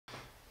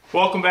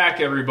Welcome back,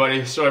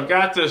 everybody. So I've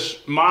got this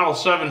Model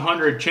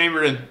 700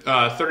 chambered in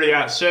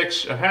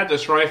 30-06. I've had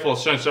this rifle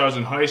since I was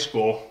in high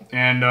school,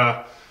 and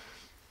I've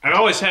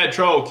always had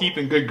trouble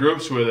keeping good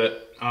groups with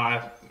it.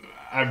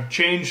 I've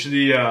changed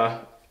the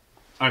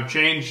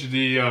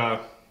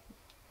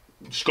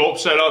scope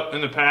setup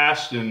in the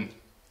past, and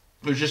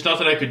there's just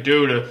nothing I could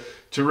do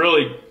to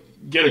really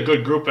get a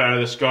good group out of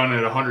this gun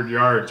at 100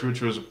 yards, which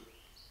was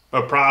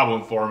a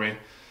problem for me.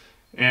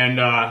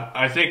 And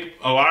I think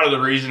a lot of the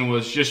reason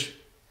was just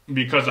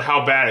because of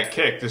how bad it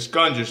kicked. This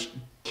gun just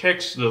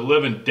kicks the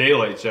living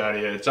daylights out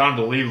of you. It's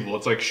unbelievable.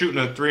 It's like shooting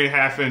a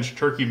 3.5-inch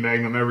turkey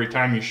magnum every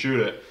time you shoot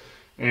it.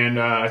 And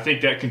I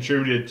think that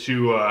contributed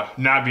to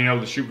not being able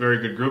to shoot very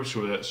good groups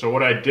with it. So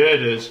what I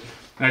did is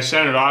I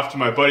sent it off to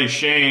my buddy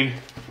Shane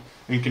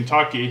in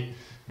Kentucky,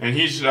 and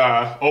he's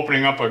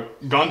opening up a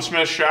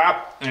gunsmith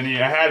shop, and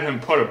I had him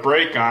put a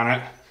brake on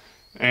it,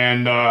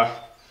 and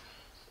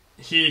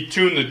he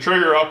tuned the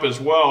trigger up as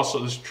well, so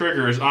this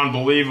trigger is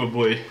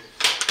unbelievably,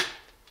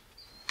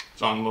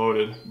 it's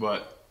unloaded,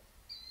 but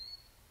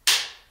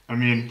I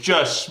mean,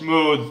 just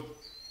smooth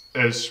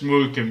as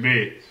smooth can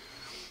be.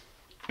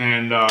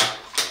 And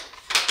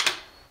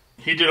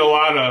he did a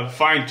lot of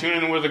fine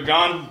tuning with the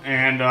gun,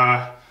 and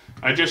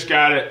I just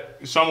got it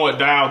somewhat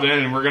dialed in,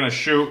 and we're gonna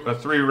shoot a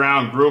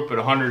 3-round group at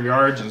 100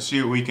 yards and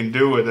see what we can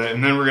do with it.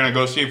 And then we're gonna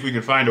go see if we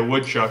can find a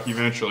woodchuck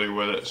eventually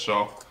with it.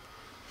 So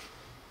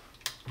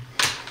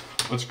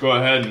let's go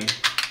ahead and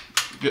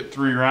get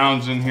 3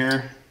 rounds in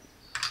here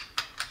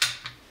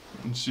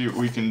and see what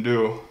we can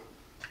do.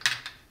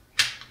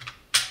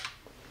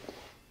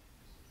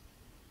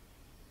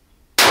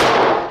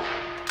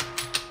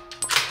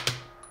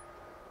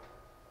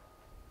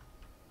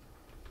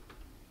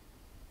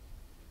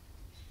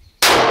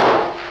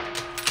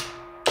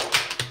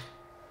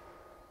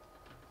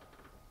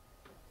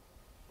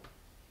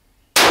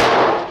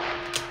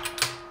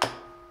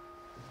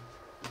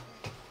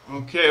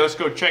 Okay, let's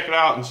go check it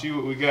out and see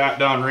what we got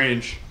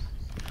downrange.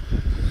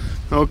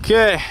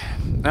 Okay,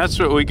 that's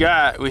what we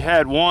got. We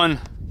had one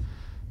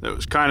that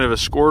was kind of a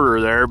squirter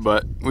there,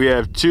 but we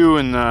have 2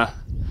 in the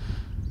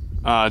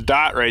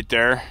dot right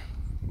there,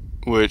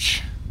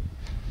 which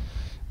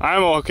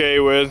I'm okay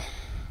with.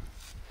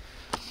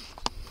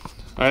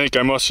 I think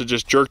I must have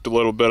just jerked a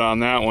little bit on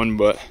that one,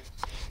 but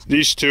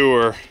these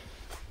 2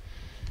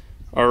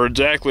 are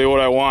exactly what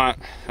I want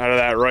out of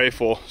that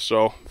rifle.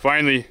 So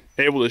finally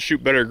able to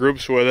shoot better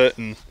groups with it,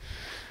 and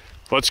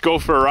let's go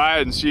for a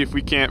ride and see if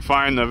we can't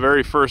find the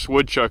very first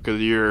woodchuck of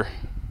the year.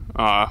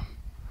 I've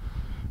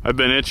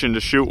been itching to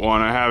shoot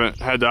one. I haven't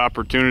had the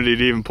opportunity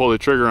to even pull the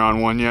trigger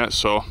on one yet,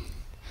 so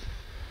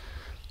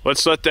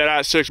let's let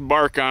that .6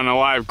 bark on a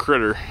live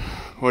critter.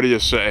 What do you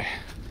say?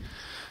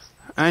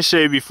 I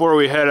say before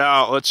we head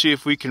out, let's see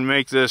if we can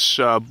make this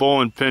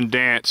bowling pin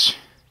dance.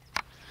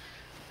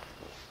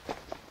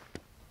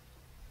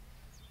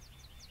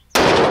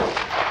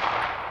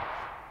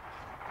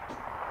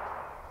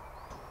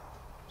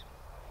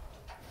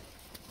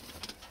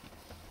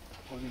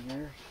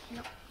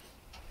 Yep.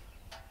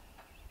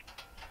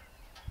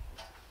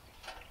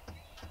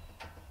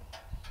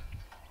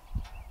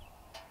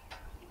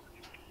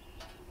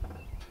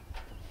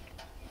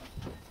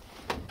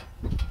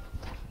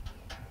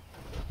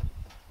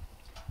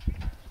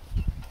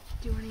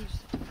 Do you want to use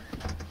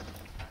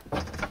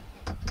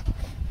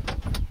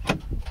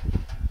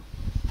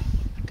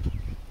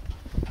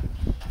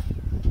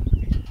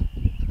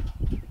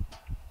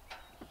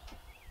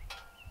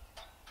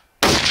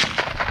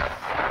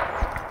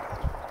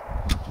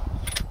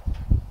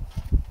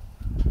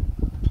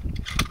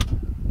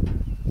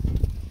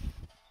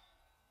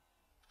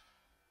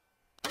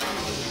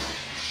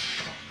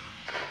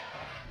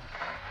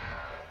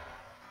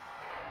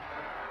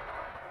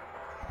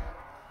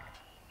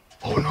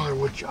Oh, another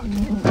woodchuck.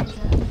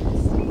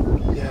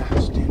 Yeah,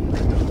 standing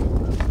right there.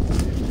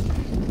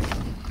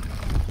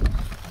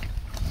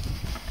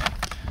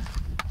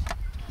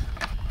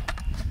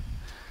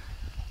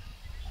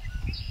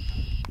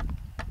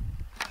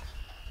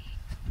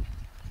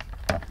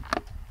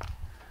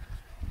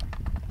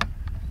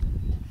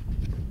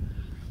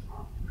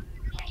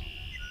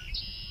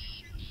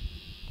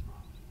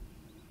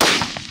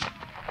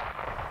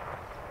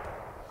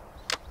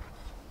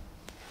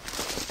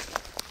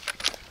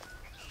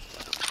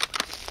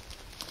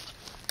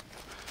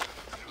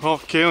 Well,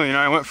 Kaylee and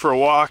I went for a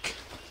walk,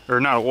 or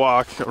not a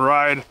walk, a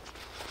ride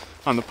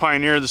on the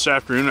Pioneer this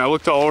afternoon. I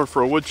looked all over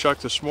for a woodchuck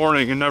this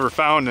morning and never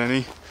found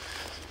any.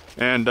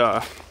 And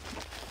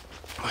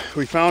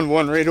we found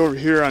one right over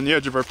here on the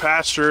edge of our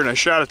pasture, and I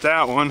shot at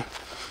that one.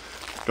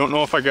 Don't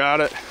know if I got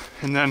it.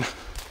 And then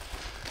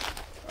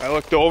I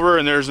looked over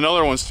and there's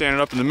another one standing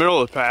up in the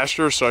middle of the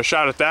pasture, so I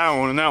shot at that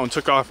one, and that one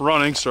took off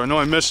running, so I know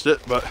I missed it.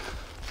 But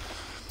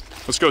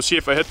let's go see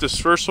if I hit this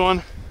first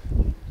one,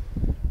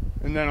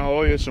 and then I'll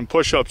owe you some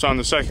push-ups on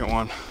the second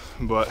one.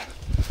 But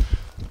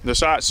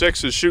this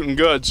 .6 is shooting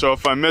good, so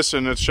if I'm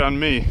missing, it's on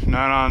me,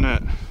 not on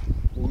it.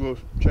 We'll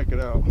go check it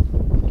out.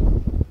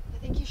 I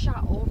think you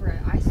shot over it.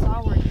 I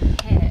saw where you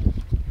hit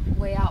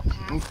way out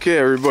past. Okay,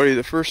 everybody,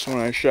 the first one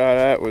I shot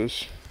at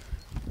was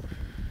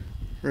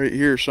right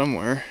here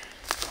somewhere.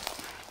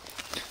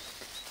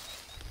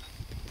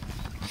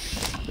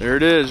 There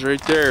it is,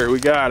 right there. We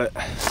got it.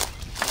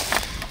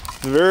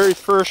 The very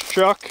first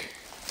chuck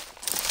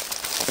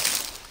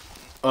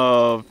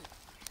of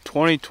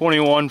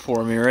 2021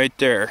 for me, right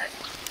there.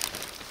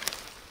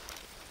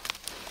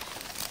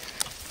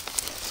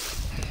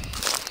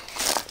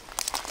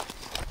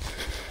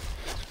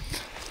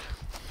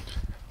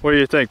 What do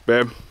you think,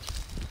 babe?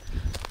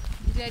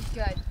 You did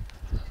good.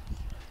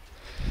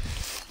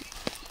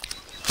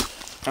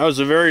 That was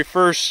the very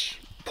first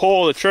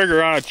pull of the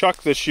trigger on a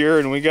chuck this year,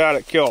 and we got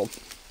it killed.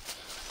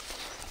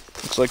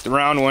 Looks like the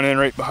round went in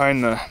right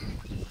behind the,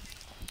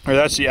 or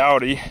that's the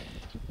Audi,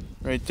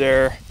 right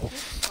there.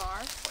 This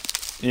car?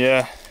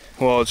 Yeah,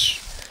 well, it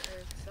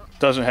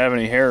doesn't have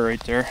any hair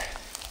right there.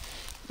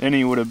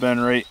 Any would have been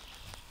right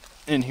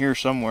in here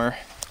somewhere.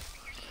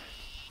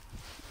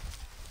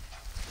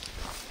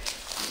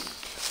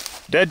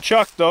 Dead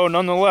chuck though,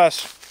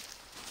 nonetheless.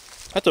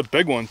 That's a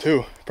big one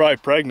too, probably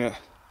pregnant.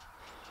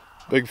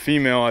 Big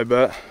female, I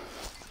bet.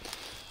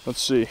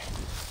 Let's see.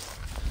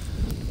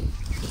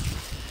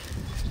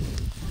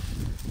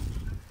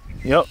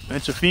 Yep,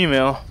 it's a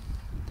female.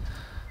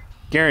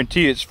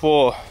 Guarantee it's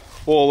full of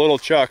little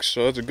chucks,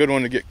 so it's a good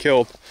one to get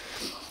killed.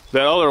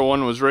 That other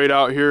one was right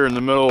out here in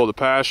the middle of the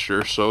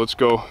pasture, so let's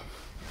go.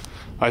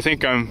 I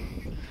think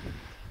I'm,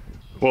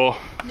 well.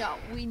 No,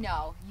 we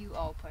know you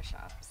owe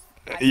push-ups.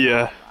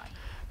 Yeah,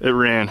 it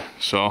ran,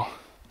 so.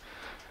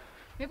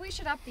 Maybe we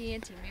should up the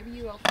ante. Maybe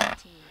you owe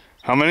 15.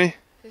 How many?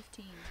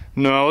 15.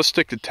 No, let's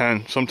stick to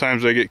 10.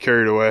 Sometimes I get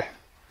carried away.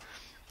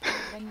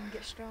 Then you can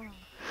get strong.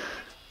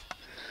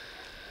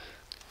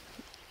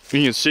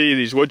 You can see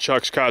these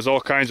woodchucks cause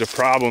all kinds of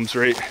problems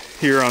right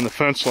here on the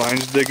fence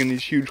lines, digging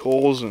these huge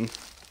holes, and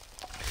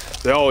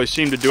they always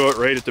seem to do it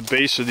right at the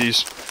base of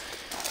these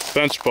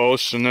fence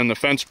posts, and then the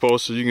fence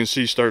posts, as you can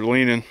see, start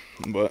leaning.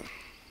 But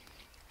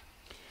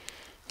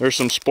there's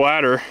some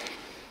splatter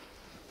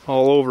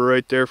all over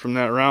right there from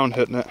that round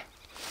hitting it.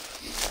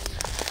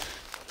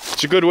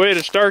 It's a good way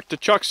to start the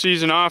chuck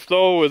season off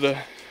though with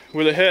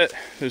a hit.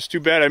 It's too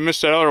bad I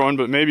missed that other one,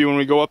 but maybe when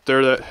we go up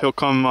there that he'll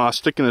come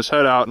sticking his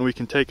head out and we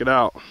can take it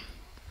out.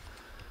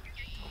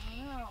 I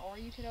don't know, or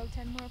you could owe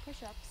 10 more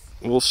push-ups.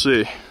 We'll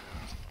see.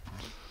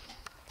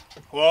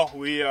 Well,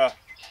 we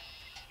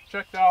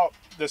checked out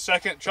the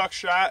second chuck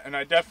shot and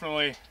I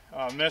definitely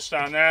missed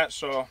on that,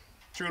 so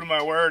true to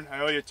my word, I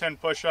owe you 10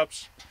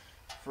 push-ups.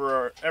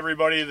 For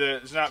everybody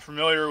that is not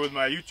familiar with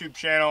my YouTube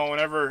channel,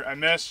 whenever I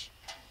miss,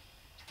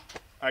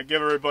 I give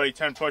everybody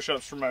 10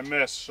 push-ups for my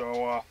miss,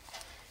 so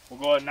we'll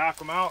go ahead and knock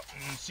them out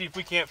and see if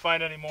we can't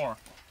find any more.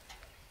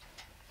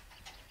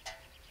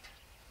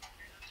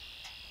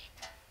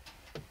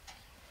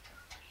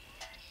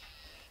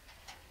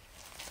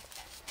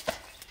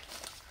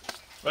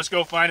 Let's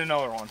go find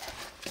another one.